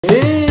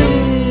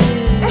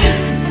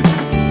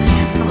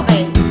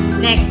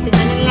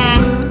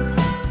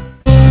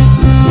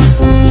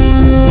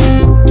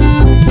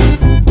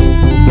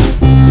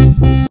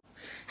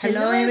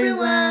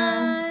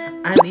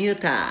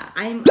Yuta.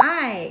 I'm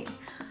I.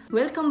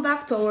 Welcome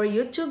back to our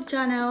YouTube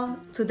channel.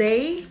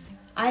 Today,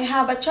 I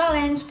have a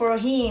challenge for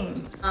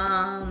him.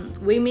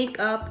 We make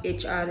up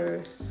each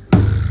other.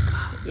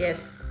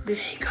 Yes,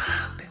 this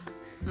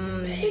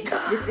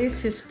this is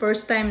his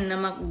first time na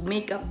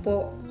mag-makeup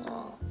po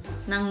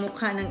ng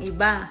mukha ng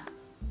iba.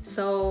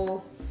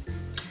 So,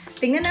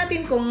 tingnan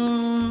natin kung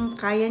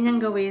kaya niyang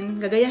gawin.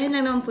 Gagayahin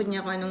lang naman po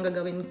niya kung anong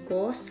gagawin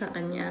ko sa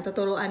kanya.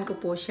 Tuturuan ko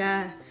po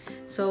siya.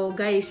 So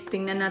guys,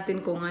 tingnan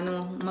natin kung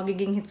anong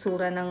magiging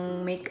hitsura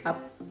ng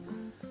makeup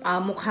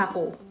mukha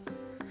ko.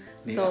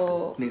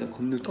 So,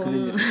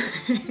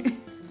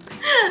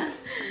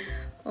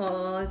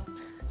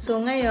 so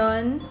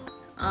ngayon,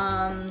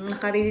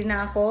 nakarili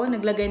na ako.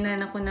 Naglagay na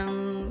ako ng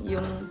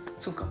yung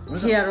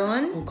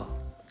hyaron.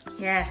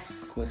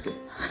 Yes.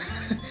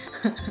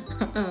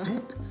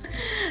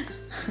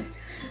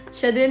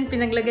 Siya din,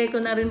 pinaglagay ko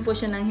na rin po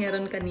siya ng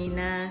hyaron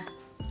kanina.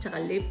 Tsaka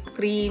lip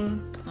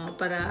cream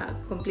para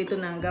kompleto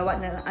na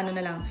gawa na ano na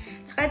lang.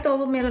 Tsaka ito,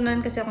 meron na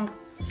rin kasi akong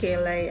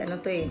kilay,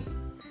 ano to eh,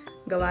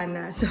 gawa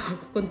na. So,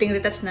 kunting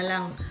retouch na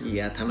lang.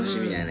 Yeah, 楽し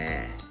みだ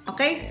ね.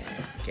 Okay?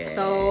 Okay.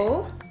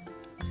 So,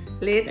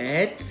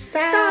 let's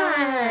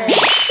start!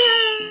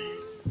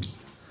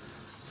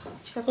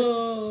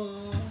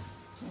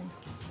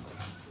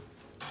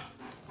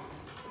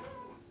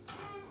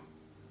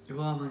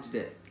 Wow, マジ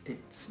で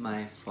It's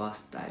my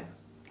first time.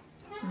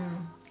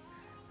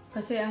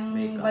 Kasi ang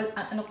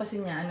ano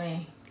kasi niya, ano eh,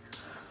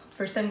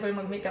 first time ko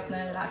yung mag-makeup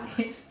na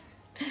lalaki.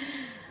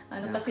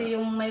 Ano kasi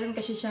yung mayroon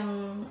kasi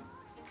siyang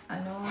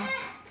ano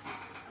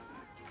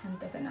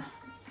ka na,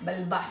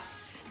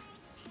 balbas,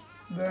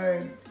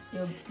 bird,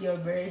 your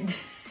bird.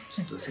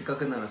 ちょっとせっか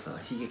くならさ、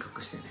ひげ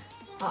隠してね。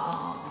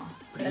Oo.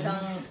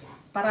 Talagang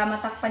para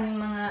matakpan yung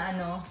mga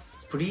ano.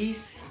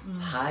 Please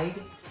hide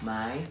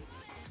my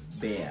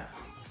bear.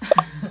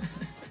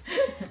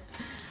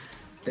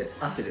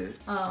 合ってる？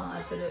合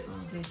ってる。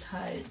Please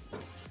hide.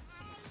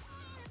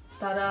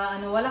 Para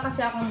ano, wala kasi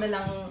akong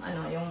dalang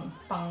ano, yung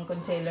pang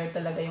concealer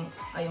talaga, yung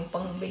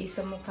pang base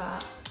sa mukha.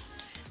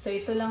 So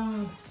ito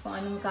lang kung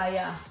anong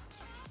kaya.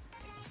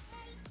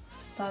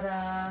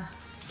 Para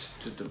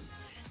ちょっと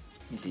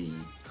見ていい？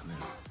カメ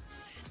ラ。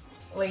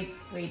Wait.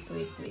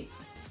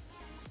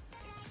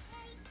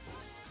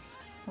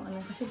 Kung ano,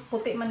 kasi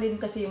puti man din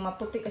kasi, yung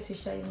maputi kasi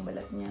siya yung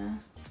balat niya.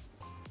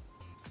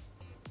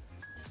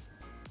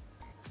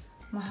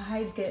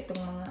 Mahahide kaya itong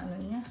mga ano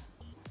niya.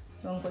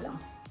 Ewan ko lang.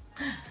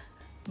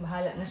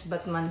 Bahala na si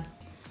Batman.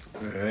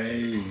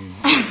 Hey.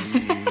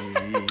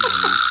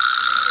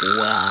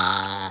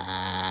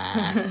 Wow.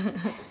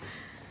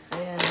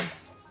 Ayan.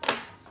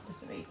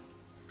 Just wait.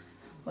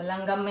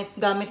 Walang gamit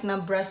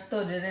na brush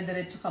to.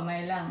 Dire-diretso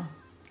kamay lang.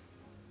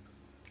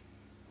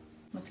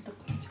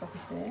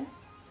 Machikapiste.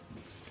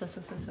 So.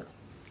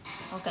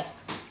 Okay.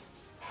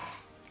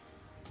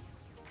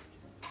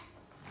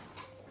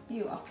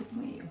 Akit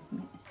mo iyo.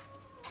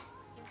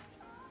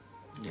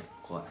 Yeah,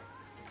 怖い。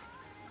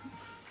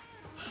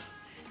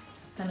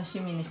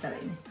Tanoshimi ni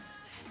Staray.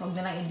 Huwag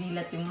na lang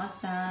idilat yung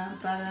mata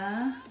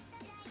para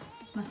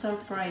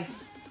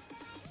ma-surprise.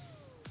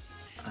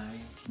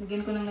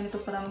 Lagyan ko ng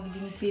ganito para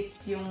magiging fit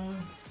yung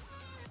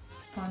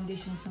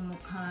foundation sa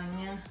mukha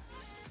niya.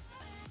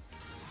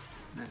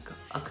 なんか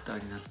アクタ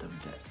ーになったみ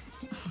たい。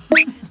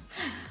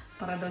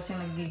Para daw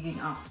siyang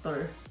nagiging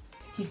actor.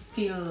 He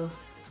feel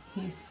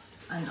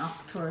he's an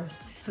actor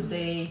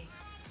today.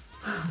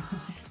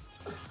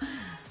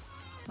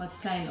 What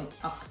kind of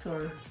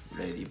actor?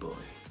 Lady boy.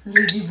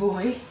 Lady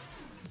boy?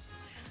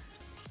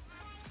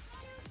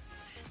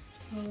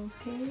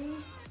 Okay.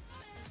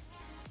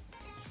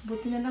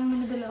 Buti na lang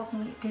manadala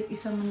akong kahit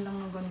isa man lang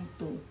na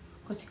ganito.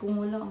 Kasi kung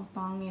wala, ang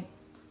pangit.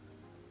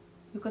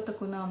 Yukata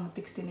ko na mo,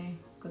 text na eh.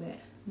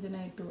 Kore, dyan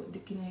na ito,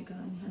 di kinay ka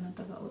ni Hanang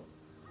Tagaot.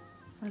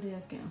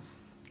 Ariyake.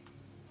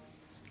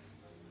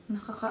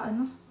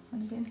 Nakakaano?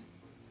 Ano ba yun?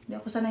 Di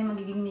ako sanay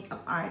magiging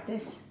makeup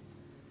artist.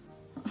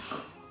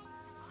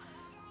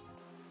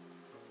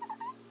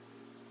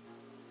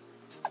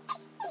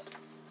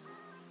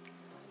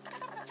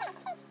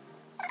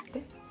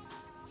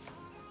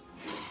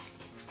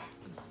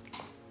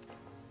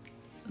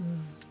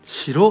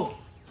 Shiro.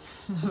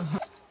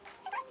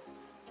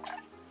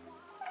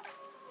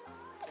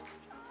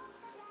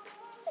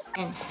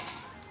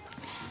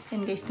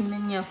 Yan guys,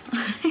 tingnan nyo.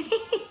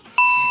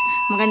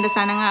 Maganda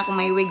sana nga kung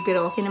may wig,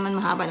 pero okay naman,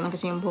 mahaba naman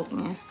kasi yung buhok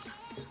niya.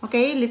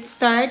 Okay, let's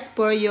start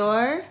for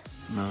your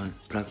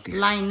practice.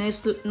 Line,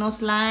 nose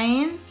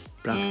line,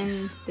 Practice.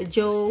 And the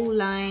jaw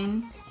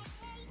line.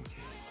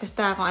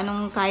 Basta kung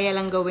anong kaya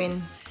lang gawin.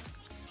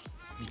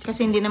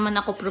 Kasi hindi naman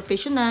ako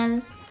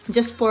professional,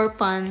 just for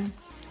fun.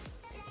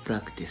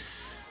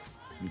 Practice.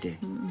 見て。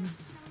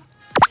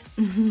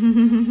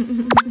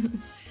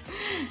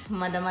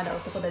Mada-mada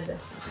otoko da dyan.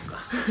 そっ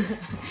か。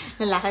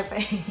 Lalaki pa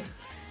eh.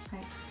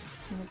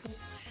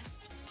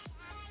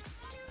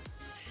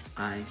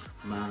 I'm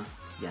man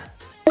yat.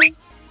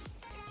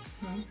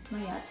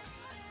 Mayat.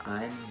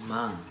 I'm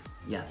man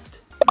yat.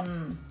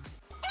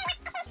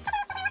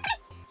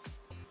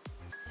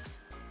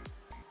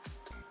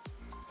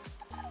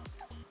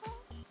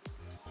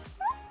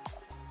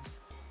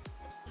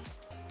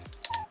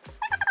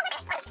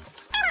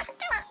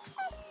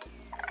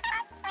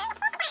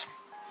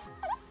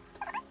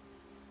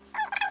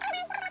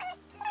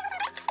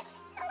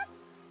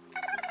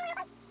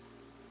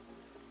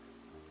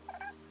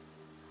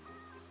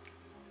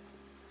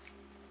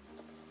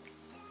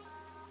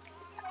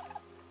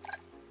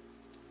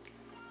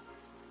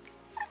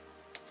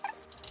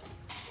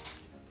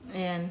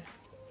 Ayan.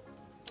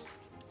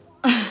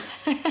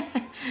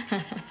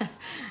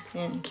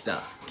 Ayan. 来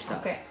た来た。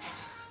 Okay.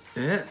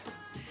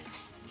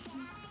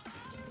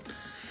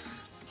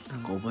 な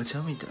んかおばち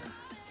ゃんみたい。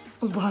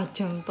 O ba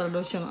dyan? Para daw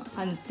siyang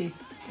auntie.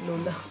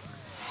 Lola.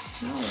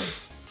 No.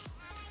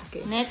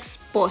 Okay.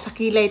 Next po, sa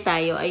kilay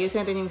tayo.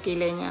 Ayusin natin yung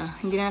kilay niya.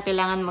 Hindi na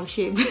kailangan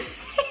mag-shave.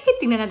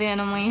 Tingnan natin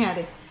anong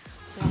mangyayari.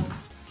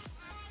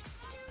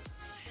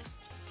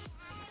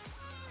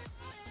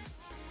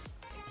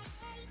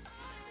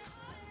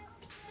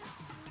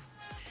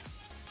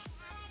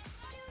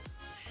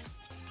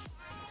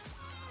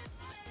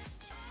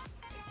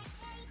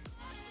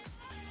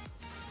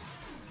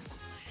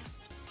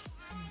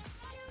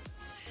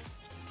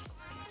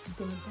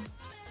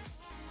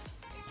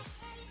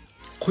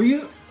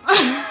 Kuya!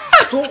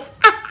 Ito!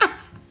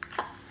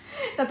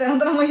 Natayang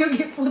mo yung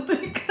giputo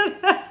ni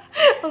Kara.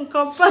 Ang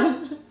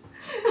kapal.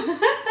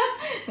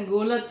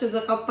 Nagulat siya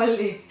sa kapal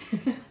eh.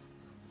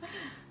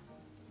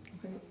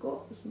 Okay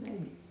ko,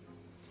 smile.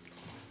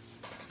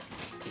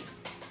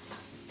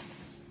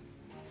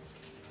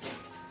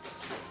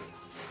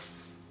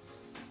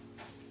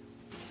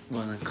 う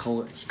わ、なんか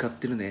顔が光っ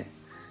てるね。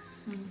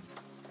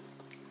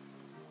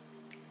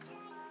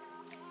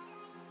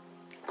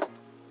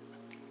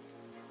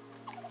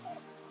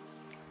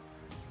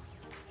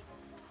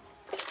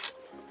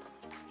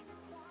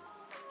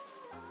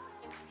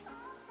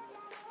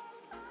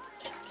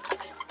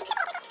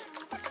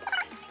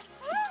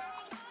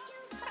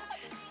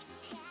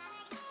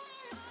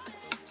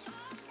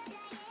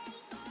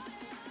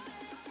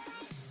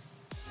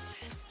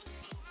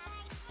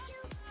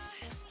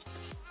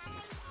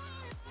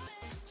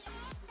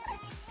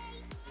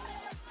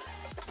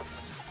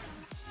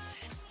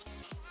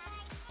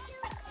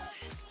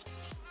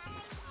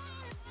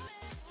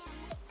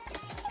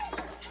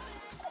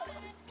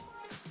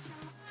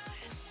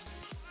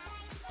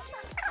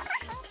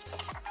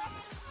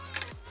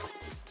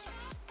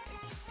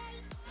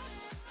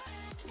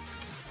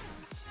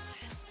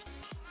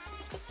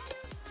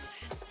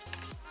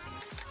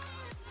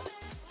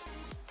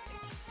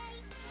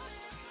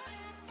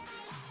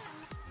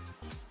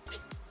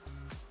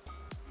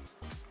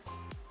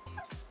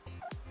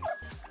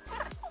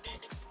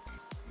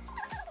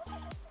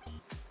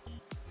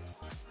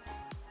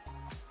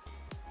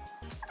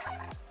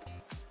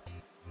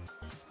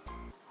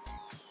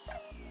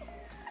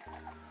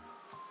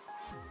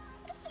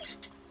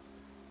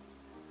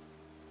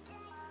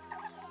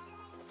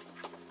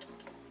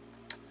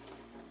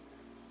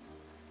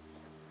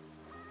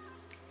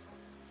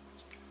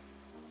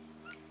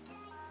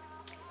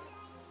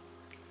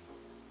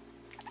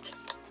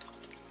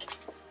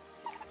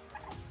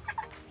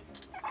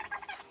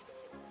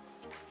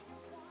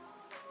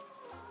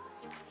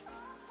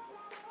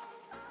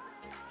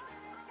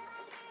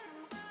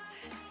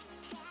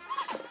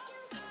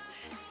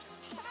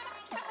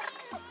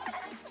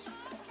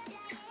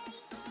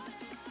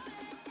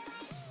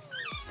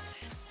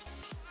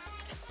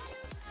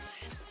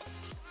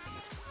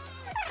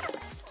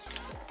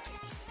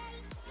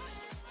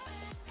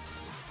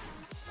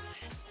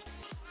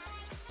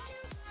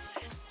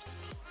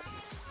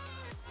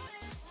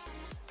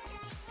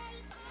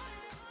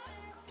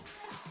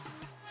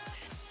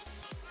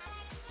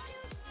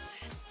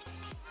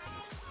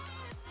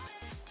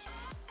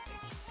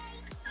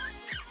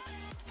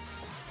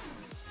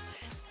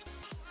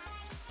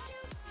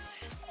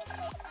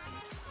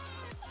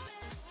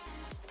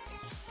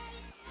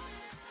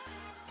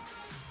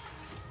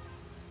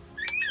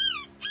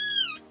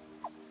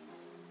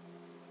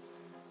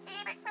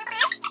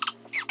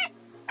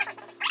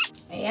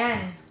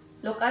Ayan.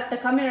 Look at the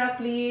camera,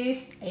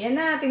 please. Ayan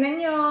na, tingnan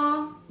nyo.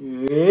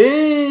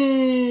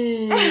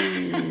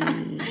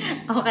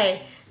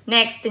 Okay.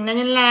 Next, tingnan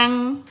nyo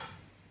lang.